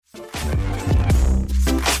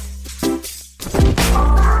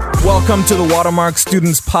Welcome to the Watermark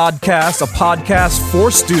Students Podcast, a podcast for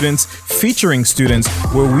students, featuring students,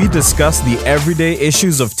 where we discuss the everyday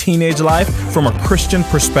issues of teenage life from a Christian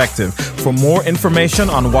perspective. For more information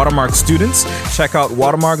on Watermark students, check out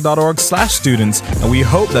watermark.org/students, and we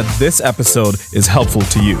hope that this episode is helpful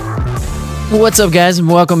to you. What's up, guys, and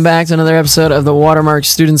welcome back to another episode of the Watermark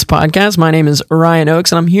Students Podcast. My name is Ryan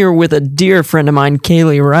Oakes, and I'm here with a dear friend of mine,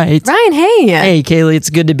 Kaylee Wright. Ryan, hey. Hey, Kaylee, it's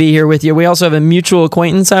good to be here with you. We also have a mutual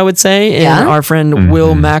acquaintance, I would say, and our friend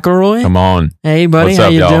Will McElroy. Come on. Hey, buddy, What's how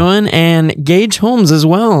up, you y'all? doing? And Gage Holmes as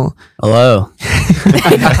well. Hello.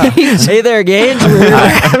 Hey there, Gage.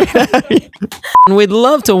 And we'd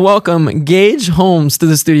love to welcome Gage Holmes to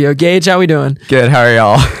the studio. Gage, how we doing? Good. How are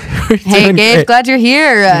y'all? Hey, Doing Gage, great. glad you're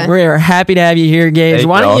here. We are happy to have you here, Gage. Thank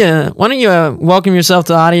Why don't you welcome yourself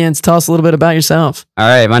to the audience? Tell us a little bit about yourself. All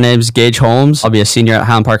right. My name's Gage Holmes. I'll be a senior at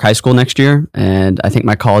Highland Park High School next year, and I think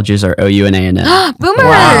my colleges are OU and A&M. Boomer.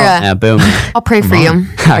 Yeah, boom. I'll pray for you.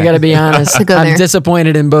 I got to be honest. To go I'm there.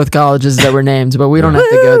 disappointed in both colleges that were named, but we don't have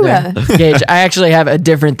to go there. Gage, I actually have a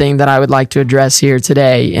different thing that I would like to address here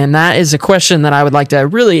today, and that is a question that I would like to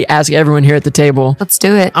really ask everyone here at the table. Let's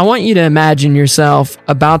do it. I want you to imagine yourself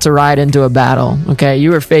about to ride into a battle. Okay,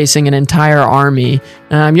 you are facing an entire army.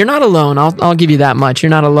 You're not alone. I'll give you that much. You're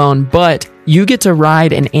not alone, but you get to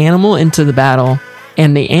ride an animal into the battle,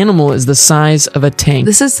 and the animal is the size of a tank.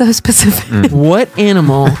 This is so specific. What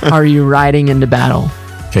animal are you riding into battle?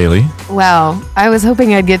 Kaylee? Wow. I was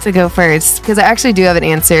hoping I'd get to go first because I actually do have an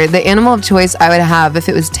answer. The animal of choice I would have if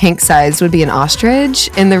it was tank sized would be an ostrich.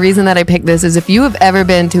 And the reason that I picked this is if you have ever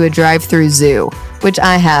been to a drive-through zoo, which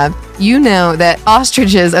I have, you know that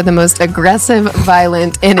ostriches are the most aggressive,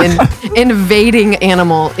 violent, and invading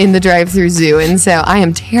animal in the drive-through zoo. And so I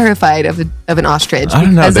am terrified of an ostrich I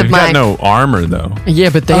don't know. because They've of got no armor, though. Yeah,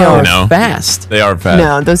 but they Oh. are No. fast. They are fast.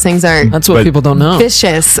 No, those things are That's what But- people don't know.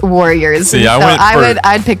 vicious warriors. See, And I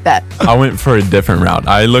I'd pick that. I went for a different route.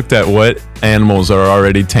 I looked at what animals are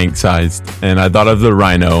already tank-sized, and I thought of the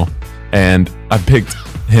rhino, and I picked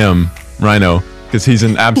him, Rhino, because he's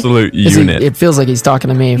an absolute unit. It feels like he's talking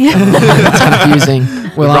to me. It's confusing.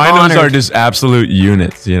 Well, I'm Rhinos are honored. just absolute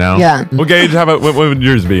units, you know? Yeah. Well, Gage, how about what would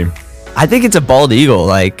yours be? I think it's a bald eagle.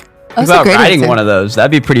 Like, That's about a great riding answer. one of those.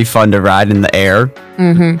 That'd be pretty fun to ride in the air.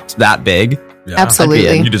 Mm-hmm. It's that big. Yeah.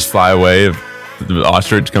 Absolutely. You just fly away if the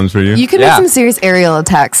ostrich comes for you. You could Yeah. make some serious aerial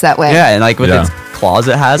attacks that way. Yeah, and like with Yeah. its claws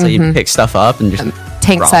it has, like you can pick stuff up and just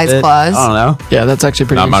Tank-sized drop it. claws. I don't know. Yeah, that's actually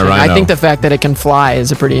pretty Not my interesting. I rhino. think the fact that it can fly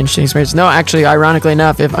is a pretty interesting experience. No, actually, ironically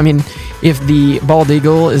enough, if the bald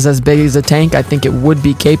eagle is as big as a tank, I think it would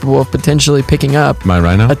be capable of potentially picking up My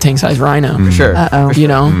rhino? a tank-sized rhino. For sure. Uh-oh. You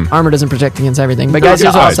know, armor doesn't protect against everything. But guys,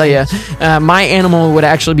 here's what I'll tell you. My animal would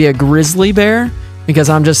actually be a grizzly bear, because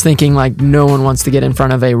I'm just thinking like no one wants to get in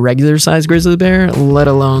front of a regular-sized grizzly bear, let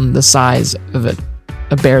alone the size of a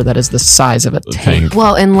bear that is the size of a tank.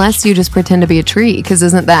 Well, unless you just pretend to be a tree, because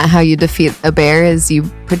isn't that how you defeat a bear? Is you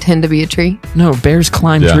pretend to be a tree? No, bears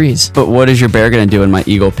climb Yeah. trees. But what is your bear going to do when my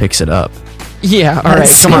eagle picks it up? Yeah, all right,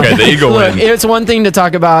 That's- come on. Okay, the eagle Look, wins. it's one thing to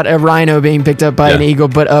talk about a rhino being picked up by an Yeah. eagle,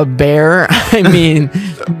 but a bear, I mean,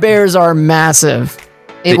 bears are massive.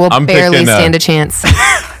 It will I'm barely picking, stand a chance.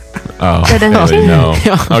 Oh, Kaylee, no.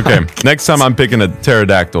 Okay, next time I'm picking a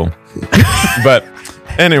pterodactyl. But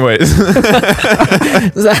anyways.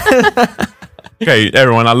 Okay,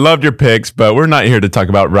 everyone, I loved your picks, but we're not here to talk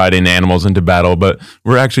about riding animals into battle, but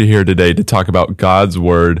we're actually here today to talk about God's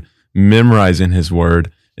word, memorizing his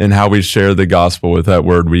word, and how we share the gospel with that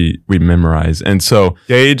word we memorize. And so,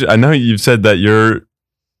 Gage, I know you've said that you're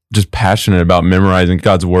just passionate about memorizing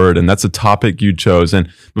God's word, and that's a topic you chose.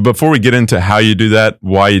 But before we get into how you do that,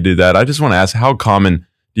 why you do that, I just want to ask, how common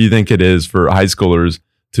do you think it is for high schoolers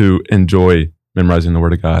to enjoy memorizing the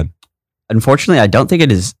word of God? Unfortunately, I don't think it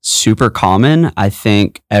is super common. I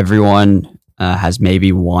think everyone has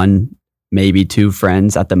maybe one, maybe two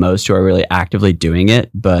friends at the most who are really actively doing it,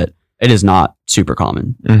 but it is not super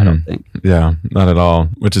common, I don't think. Yeah, not at all,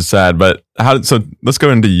 which is sad. But so let's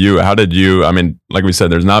go into you. How did you, I mean, like we said,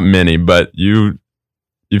 there's not many, but you've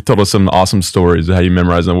told us some awesome stories of how you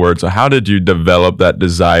memorize the word. So how did you develop that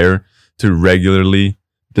desire to regularly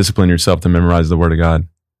discipline yourself to memorize the word of God?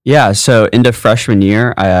 Yeah, so into freshman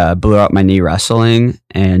year, I blew out my knee wrestling.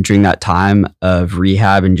 And during that time of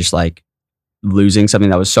rehab and just like losing something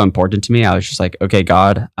that was so important to me, I was just like, okay,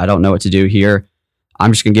 God, I don't know what to do here.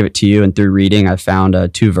 I'm just going to give it to you. And through reading, I found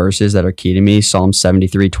two verses that are key to me, Psalm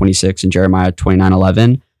 73:26 and Jeremiah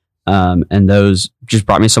 29:11. And those just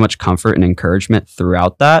brought me so much comfort and encouragement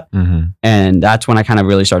throughout that. Mm-hmm. And that's when I kind of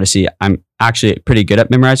really started to see I'm actually pretty good at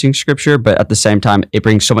memorizing scripture, but at the same time, it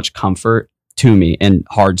brings so much comfort to me in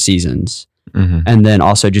hard seasons. And then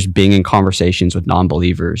also just being in conversations with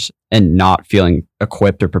non-believers and not feeling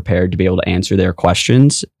equipped or prepared to be able to answer their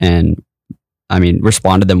questions and,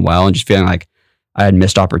 respond to them well, and just feeling like I had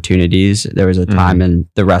missed opportunities. There was a time in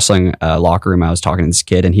the wrestling locker room, I was talking to this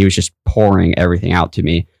kid and he was just pouring everything out to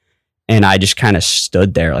me. And I just kind of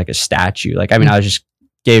stood there like a statue. Like, I just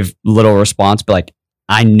gave little response, but like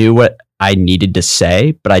I knew what I needed to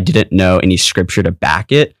say, but I didn't know any scripture to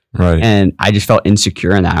back it. Right. And I just felt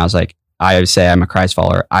insecure in that. I was like, I would say I'm a Christ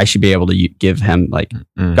follower. I should be able to give him like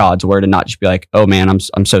God's word and not just be like, oh man,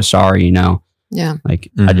 I'm so sorry, Yeah.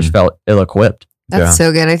 Like I just felt ill-equipped. That's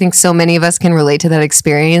so good. I think so many of us can relate to that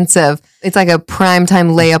experience of it's like a prime time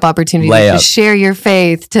layup opportunity to share your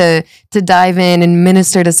faith, to dive in and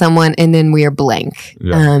minister to someone, and then we are blank.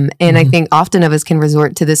 Yeah. And I think often of us can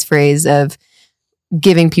resort to this phrase of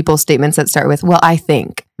giving people statements that start with, well, I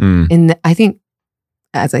think. And I think,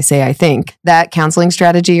 as I say, I think that counseling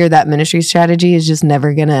strategy or that ministry strategy is just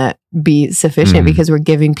never going to be sufficient because we're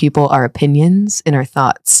giving people our opinions and our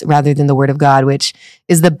thoughts rather than the word of God, which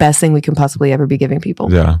is the best thing we can possibly ever be giving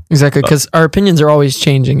people. Yeah, exactly. Because our opinions are always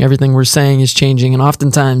changing. Everything we're saying is changing. And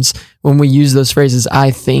oftentimes when we use those phrases,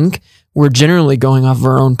 I think, we're generally going off of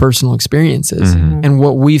our own personal experiences and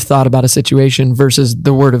what we've thought about a situation versus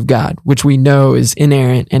the word of God, which we know is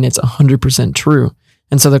inerrant and it's 100% true.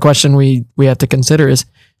 And so the question we have to consider is,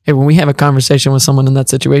 hey, when we have a conversation with someone in that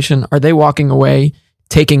situation, are they walking away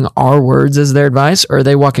taking our words as their advice, or are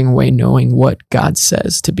they walking away knowing what God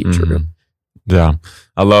says to be true? Yeah.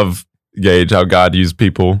 I love, Gage, how God used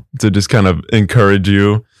people to just kind of encourage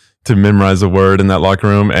you to memorize the word in that locker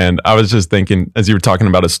room. And I was just thinking, as you were talking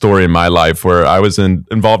about a story in my life where I was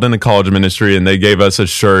involved in a college ministry and they gave us a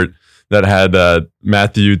shirt that had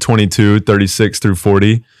Matthew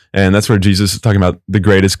 22:36-40. And that's where Jesus is talking about the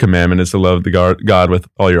greatest commandment is to love the God with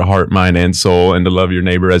all your heart, mind, and soul, and to love your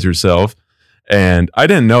neighbor as yourself. And I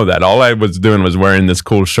didn't know that. All I was doing was wearing this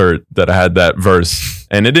cool shirt that had that verse.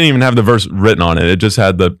 And it didn't even have the verse written on it. It just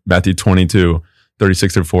had the Matthew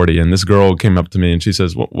 22:36-40. And this girl came up to me and she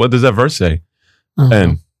says, what does that verse say?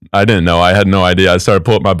 And I didn't know. I had no idea. I started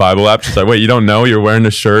pulling up my Bible app. She's like, wait, you don't know? You're wearing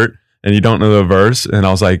a shirt and you don't know the verse? And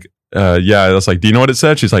I was like, yeah. I was like, do you know what it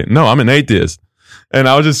said? She's like, no, I'm an atheist. And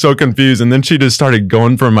I was just so confused. And then she just started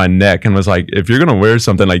going for my neck and was like, if you're going to wear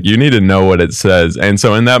something, like you need to know what it says. And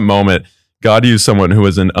so in that moment, God used someone who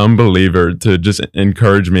was an unbeliever to just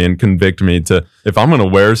encourage me and convict me to, if I'm going to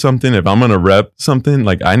wear something, if I'm going to rep something,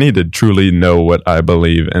 like I need to truly know what I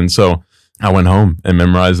believe. And so I went home and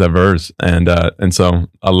memorized that verse. And so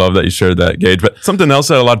I love that you shared that, Gage. But something else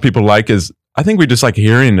that a lot of people like is, I think we just like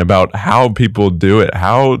hearing about how people do it.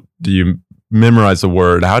 How do you memorize the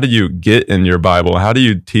word? How do you get in your Bible? How do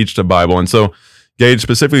you teach the Bible? And so, Gage,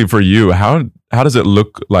 specifically for you, how does it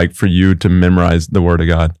look like for you to memorize the word of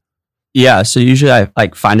God? Yeah, so usually I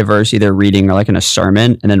like find a verse either reading or like in a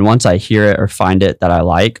sermon, and then once I hear it or find it that I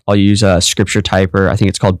like, I'll use a scripture typer. I think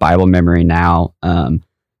it's called Bible Memory now,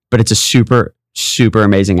 but it's a super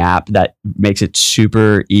amazing app that makes it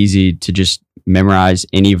super easy to just memorize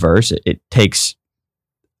any verse. It takes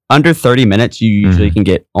under 30 minutes. You usually can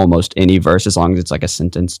get almost any verse as long as it's like a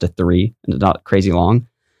sentence to 3 and it's not crazy long.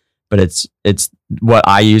 But it's what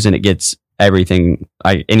I use, and it gets everything,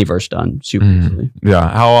 any verse done super easily. Yeah.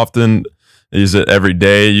 How often is it? Every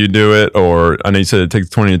day you do it? Or I know you said it takes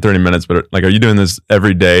 20 to 30 minutes, but like, are you doing this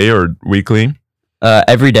every day or weekly?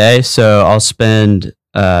 Every day. So I'll spend,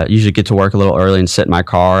 usually get to work a little early and sit in my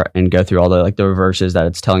car and go through all the verses that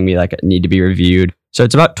it's telling me like need to be reviewed. So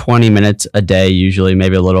it's about 20 minutes a day, usually,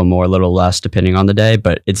 maybe a little more, a little less, depending on the day,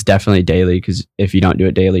 but it's definitely daily, because if you don't do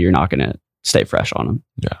it daily, you're not going to stay fresh on them.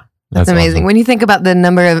 Yeah. That's amazing. Awesome. When you think about the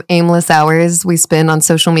number of aimless hours we spend on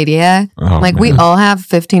social media, we all have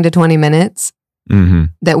 15 to 20 minutes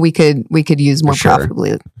that we could use more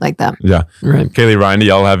profitably like that. Yeah. Right. Kaylee, Ryan, do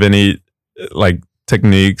y'all have any like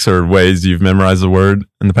techniques or ways you've memorized the word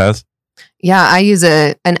in the past? Yeah, I use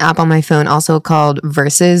an app on my phone also called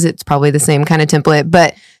Verses. It's probably the same kind of template,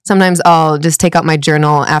 but sometimes I'll just take out my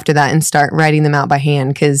journal after that and start writing them out by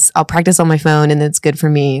hand, because I'll practice on my phone and it's good for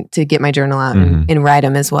me to get my journal out and write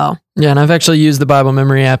them as well. Yeah, and I've actually used the Bible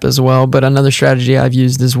Memory app as well, but another strategy I've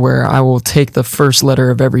used is where I will take the first letter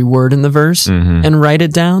of every word in the verse and write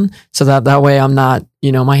it down, so that way I'm not,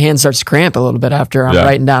 my hand starts to cramp a little bit after I'm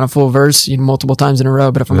writing down a full verse multiple times in a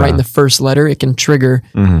row. But if I'm writing the first letter, it can trigger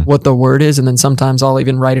what the word is, and then sometimes I'll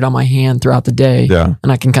even write it on my hand throughout the day,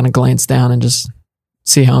 and I can kind of glance down and just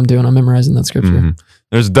see how I'm doing. I'm memorizing that scripture.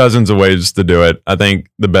 There's dozens of ways to do it. I think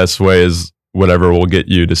the best way is whatever will get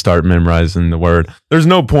you to start memorizing the word. There's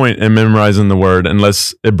no point in memorizing the word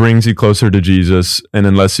unless it brings you closer to Jesus and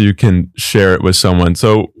unless you can share it with someone.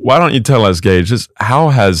 So why don't you tell us, Gage, just how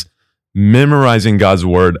has memorizing God's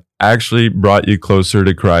word actually brought you closer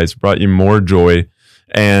to Christ, brought you more joy,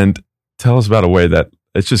 and tell us about a way that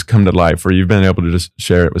it's just come to life where you've been able to just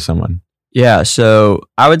share it with someone. Yeah, so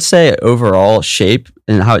I would say overall shape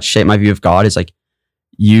and how it shaped my view of God is like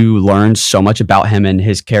you learn so much about him and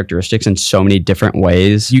his characteristics in so many different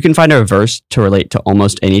ways. You can find a verse to relate to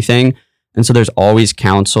almost anything. And so there's always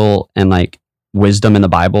counsel and like wisdom in the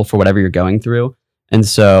Bible for whatever you're going through. And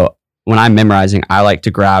so when I'm memorizing, I like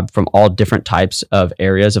to grab from all different types of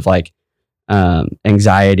areas of like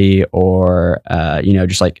anxiety or,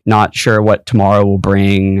 just like not sure what tomorrow will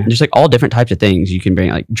bring, just like all different types of things you can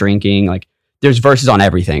bring, like drinking, like there's verses on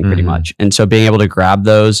everything pretty much. And so being able to grab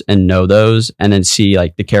those and know those and then see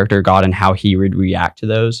like the character of God and how he would react to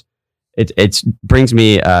those, it brings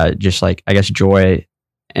me just like, I guess, joy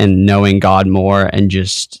and knowing God more and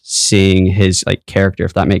just seeing his like character,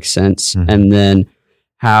 if that makes sense. And then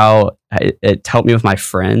how it helped me with my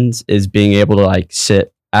friends is being able to like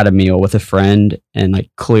sit at a meal with a friend and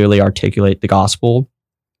like clearly articulate the gospel.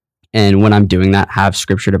 And when I'm doing that, have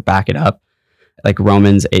scripture to back it up. Like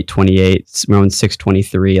Romans 8:28, Romans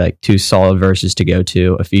 6:23, like two solid verses to go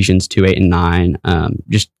to, Ephesians 2:8 and 9,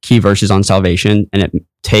 just key verses on salvation. And it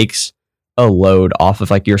takes a load off of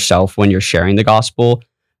like yourself when you're sharing the gospel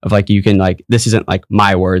of like, you can like, this isn't like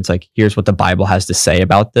my words, like here's what the Bible has to say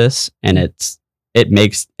about this. And it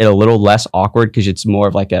makes it a little less awkward because it's more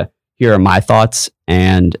of like a, here are my thoughts,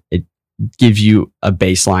 and it gives you a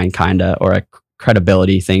baseline kind of, or a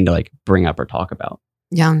credibility thing to like bring up or talk about.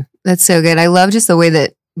 Yeah, that's so good. I love just the way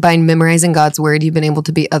that by memorizing God's word, you've been able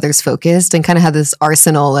to be others focused and kind of have this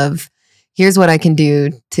arsenal of here's what I can do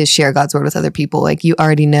to share God's word with other people. Like you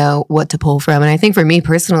already know what to pull from. And I think for me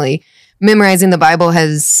personally, memorizing the Bible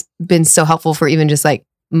has been so helpful for even just like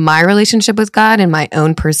my relationship with God and my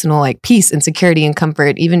own personal like peace and security and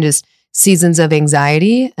comfort, even just seasons of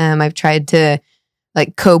anxiety. I've tried to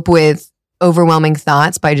like cope with overwhelming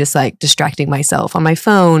thoughts by just like distracting myself on my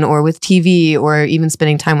phone or with TV or even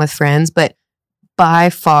spending time with friends. But by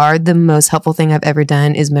far the most helpful thing I've ever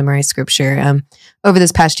done is memorize scripture. Over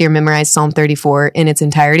this past year, memorized Psalm 34 in its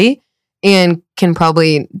entirety and can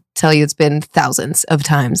probably tell you it's been thousands of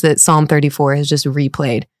times that Psalm 34 has just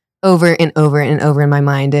replayed over and over and over in my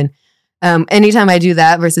mind. And anytime I do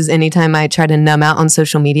that versus anytime I try to numb out on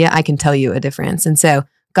social media, I can tell you a difference. And so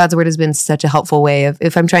God's word has been such a helpful way of,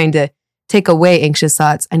 if I'm trying to take away anxious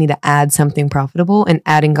thoughts, I need to add something profitable, and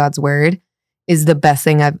adding God's word is the best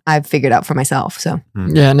thing I've figured out for myself. So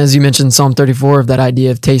yeah, and as you mentioned, Psalm 34, of that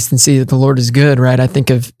idea of taste and see that the Lord is good, right? I think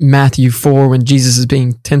of Matthew 4 when Jesus is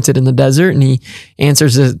being tempted in the desert, and he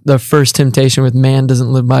answers the first temptation with, man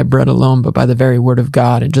doesn't live by bread alone, but by the very word of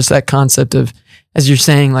God. And just that concept of, as you're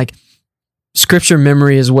saying, like scripture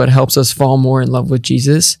memory is what helps us fall more in love with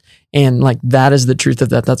Jesus. And like that is the truth of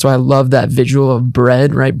that. That's why I love that visual of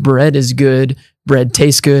bread, right? Bread is good. Bread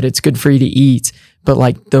tastes good. It's good for you to eat. But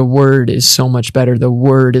like the word is so much better. The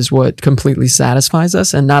word is what completely satisfies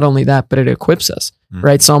us. And not only that, but it equips us,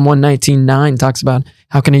 right? Psalm 119:9 talks about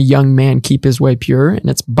how can a young man keep his way pure? And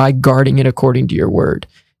it's by guarding it according to your word.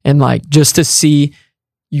 And like just to see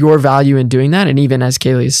your value in doing that. And even as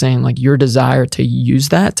Kaylee is saying, like your desire to use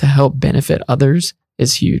that to help benefit others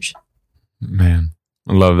is huge. Man,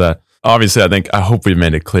 I love that. Obviously, I hope we've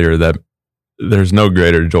made it clear that there's no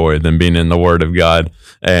greater joy than being in the Word of God.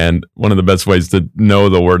 And one of the best ways to know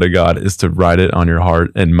the Word of God is to write it on your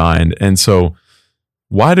heart and mind. And so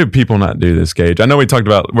why do people not do this, Gage? I know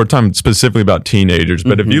we're talking specifically about teenagers,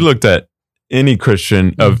 but if you looked at any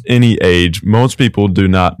Christian of any age, most people do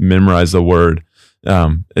not memorize the Word.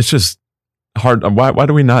 It's just hard. Why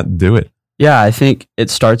do we not do it? Yeah, I think it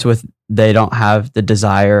starts with they don't have the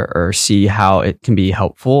desire or see how it can be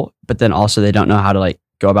helpful, but then also they don't know how to like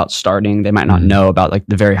go about starting. They might not know about like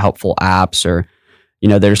the very helpful apps, or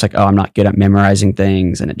they're just like, oh, I'm not good at memorizing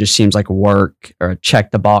things, and it just seems like work or a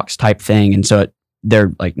check the box type thing, and so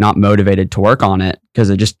they're like not motivated to work on it because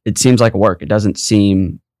it seems like work. It doesn't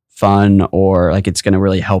seem fun or like it's going to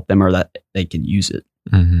really help them or that they can use it.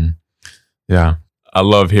 Yeah. I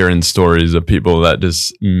love hearing stories of people that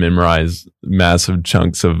just memorize massive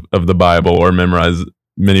chunks of the Bible or memorize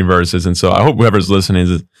many verses. And so I hope whoever's listening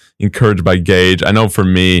is encouraged by Gage. I know for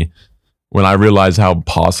me, when I realized how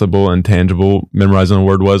possible and tangible memorizing the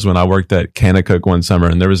word was, when I worked at Kanakuk one summer,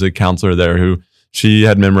 and there was a counselor there who she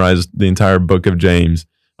had memorized the entire book of James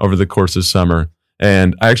over the course of summer.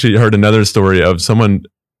 And I actually heard another story of someone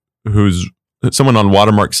whose someone on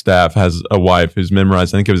Watermark staff has a wife who's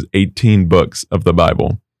memorized, I think it was 18 books of the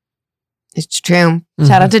Bible. It's true.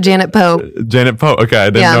 Shout out to Janet Pope. Janet Pope. Okay, I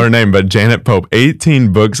didn't know her name, but Janet Pope,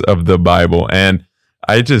 18 books of the Bible. And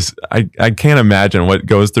I can't imagine what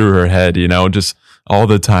goes through her head, just all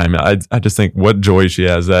the time. I just think what joy she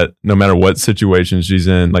has that no matter what situation she's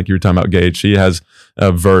in, like you were talking about, Gage, she has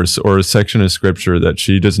a verse or a section of scripture that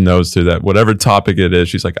she just knows to, that whatever topic it is,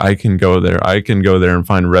 she's like, I can go there and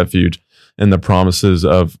find refuge in the promises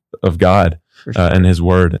of God. And his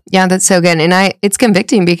word. Yeah, that's so good. And it's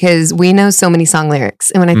convicting because we know so many song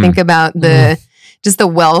lyrics. And when I think about just the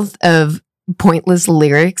wealth of pointless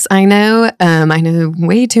lyrics I know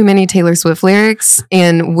way too many Taylor Swift lyrics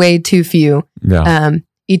and way too few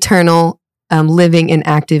eternal living in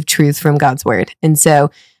active truth from God's word. And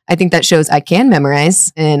so I think that shows I can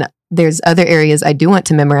memorize, and there's other areas I do want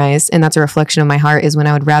to memorize. And that's a reflection of my heart, is when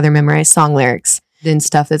I would rather memorize song lyrics than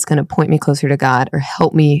stuff that's going to point me closer to God or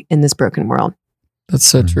help me in this broken world. That's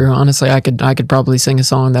so true. Honestly, I could probably sing a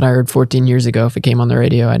song that I heard 14 years ago if it came on the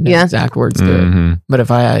radio. I'd know exact words to it. But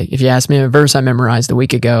if you ask me a verse I memorized a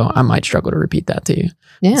week ago, I might struggle to repeat that to you.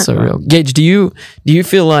 Yeah. So real. Gage, do you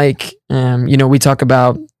feel like we talk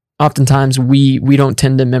about oftentimes we don't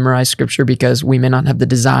tend to memorize scripture because we may not have the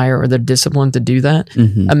desire or the discipline to do that.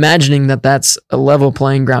 Imagining that that's a level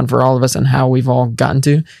playing ground for all of us and how we've all gotten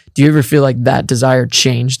to. Do you ever feel like that desire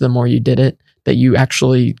changed the more you did it, that you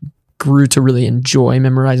actually grew to really enjoy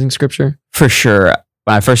memorizing scripture? For sure.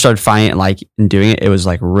 When I first started finding it, and doing it, it was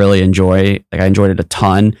really I enjoyed it a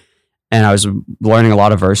ton. And I was learning a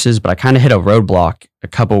lot of verses, but I kind of hit a roadblock a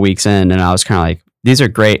couple weeks in, and I was kind of like, these are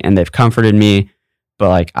great and they've comforted me,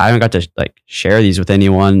 but I haven't got to share these with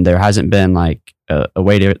anyone. There hasn't been a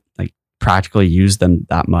way to practically use them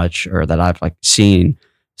that much, or that I've seen.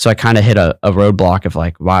 So I kind of hit a roadblock of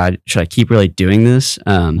why should I keep really doing this?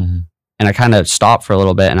 And I kind of stopped for a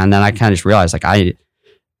little bit, and then I kind of just realized I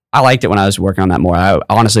liked it when I was working on that more. I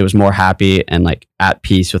honestly was more happy and at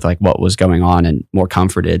peace with what was going on and more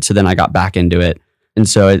comforted. So then I got back into it, and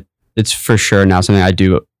so it's for sure now something I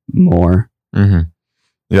do more and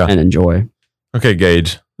enjoy. Okay,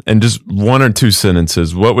 Gage, and just one or two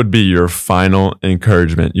sentences, what would be your final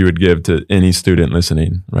encouragement you would give to any student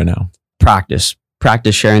listening right now? Practice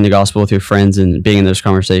sharing the gospel with your friends and being in those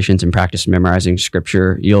conversations, and practice memorizing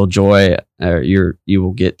scripture. You'll you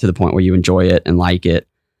will get to the point where you enjoy it and like it.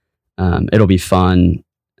 It'll be fun,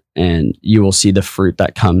 and you will see the fruit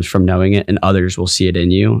that comes from knowing it, and others will see it in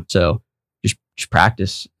you. So just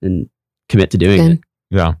practice and commit to doing it.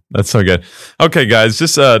 Yeah, that's so good. Okay, guys,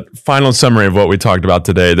 just a final summary of what we talked about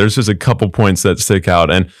today. There's just a couple points that stick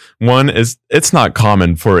out. And one is, it's not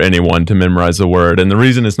common for anyone to memorize a word. And the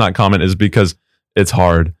reason it's not common is because it's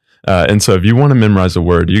hard. And so if you want to memorize a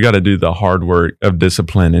word, you got to do the hard work of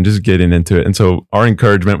discipline and just getting into it. And so our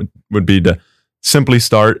encouragement would be to simply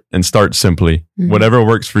start simply. Whatever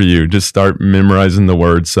works for you, just start memorizing the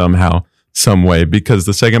word somehow, some way. Because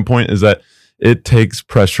the second point is that it takes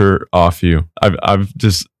pressure off you. I've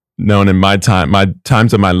just known in my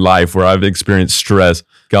times of my life where I've experienced stress,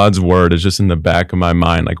 God's word is just in the back of my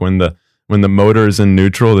mind. When the motor is in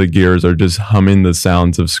neutral, the gears are just humming the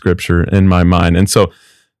sounds of scripture in my mind. And so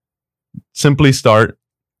simply start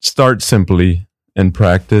simply, and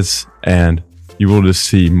practice, and you will just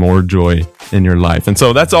see more joy in your life. And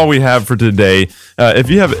so that's all we have for today. If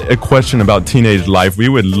you have a question about teenage life, we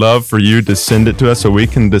would love for you to send it to us so we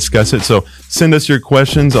can discuss it. So send us your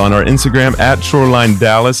questions on our Instagram at Shoreline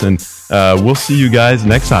Dallas, and we'll see you guys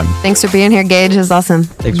next time. Thanks for being here, Gage. It was awesome.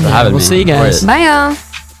 Thanks for having me. We'll see you guys. Bye, y'all.